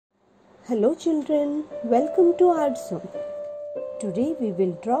Hello children, welcome to Artzone. Today we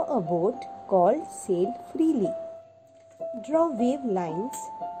will draw a boat called Sail Freely. Draw wave lines,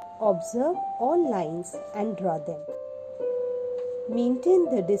 observe all lines and draw them. Maintain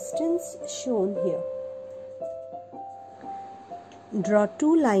the distance shown here. Draw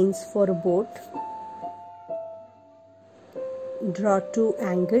two lines for a boat. Draw two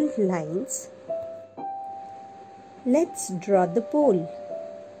angled lines. Let's draw the pole.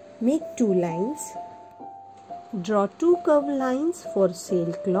 Make two lines. Draw two curved lines for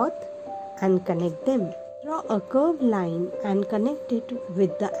sailcloth and connect them. Draw a curved line and connect it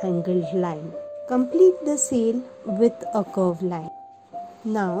with the angled line. Complete the sail with a curved line.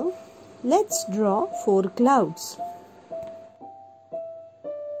 Now, let's draw four clouds.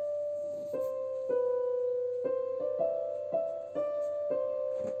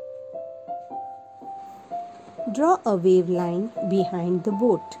 Draw a wave line behind the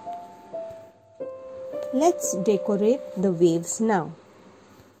boat. Let's decorate the waves now.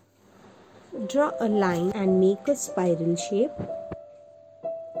 Draw a line and make a spiral shape.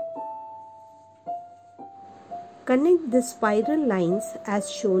 Connect the spiral lines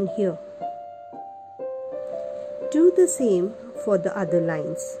as shown here. Do the same for the other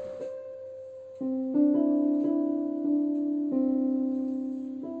lines.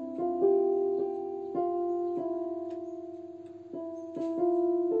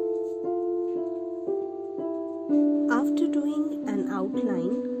 After doing an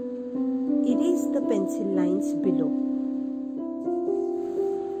outline, erase the pencil lines below.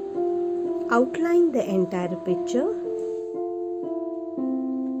 Outline the entire picture.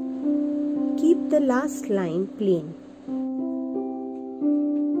 Keep the last line plain.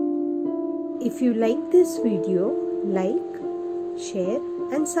 If you like this video, like, share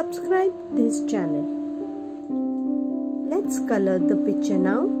and subscribe this channel. Let's color the picture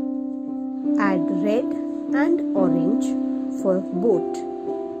now. Add red and orange for boat.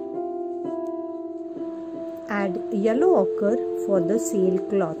 Add yellow ochre for the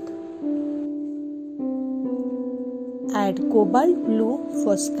sailcloth. Add cobalt blue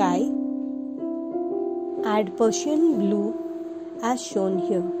for sky. Add Persian blue as shown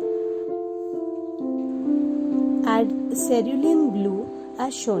here. Add cerulean blue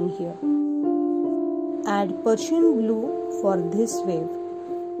as shown here. Add Persian blue for this wave.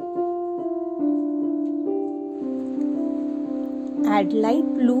 Add light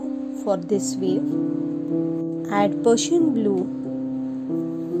blue for this wave. Add Persian blue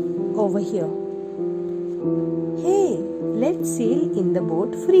over here. Hey, let's sail in the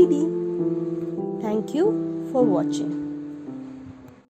boat freely. Thank you for watching.